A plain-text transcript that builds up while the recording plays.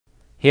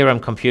Here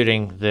I'm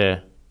computing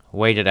the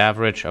weighted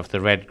average of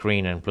the red,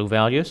 green, and blue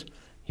values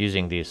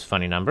using these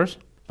funny numbers.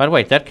 But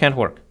wait, that can't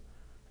work.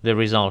 The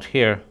result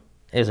here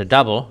is a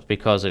double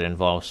because it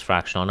involves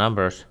fractional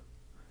numbers,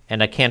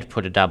 and I can't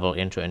put a double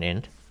into an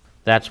int.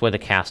 That's where the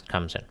cast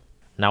comes in.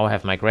 Now I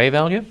have my gray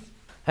value,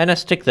 and I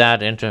stick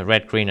that into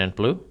red, green, and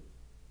blue,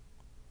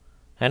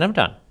 and I'm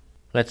done.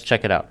 Let's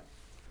check it out.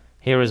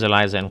 Here is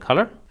Eliza in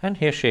color, and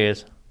here she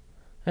is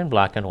in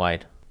black and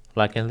white,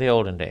 like in the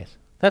olden days.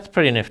 That's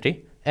pretty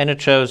nifty, and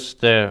it shows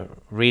the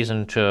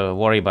reason to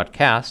worry about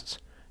casts.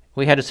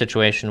 We had a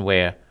situation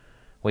where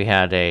we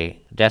had a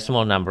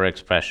decimal number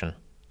expression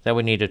that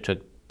we needed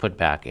to put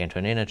back into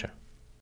an integer.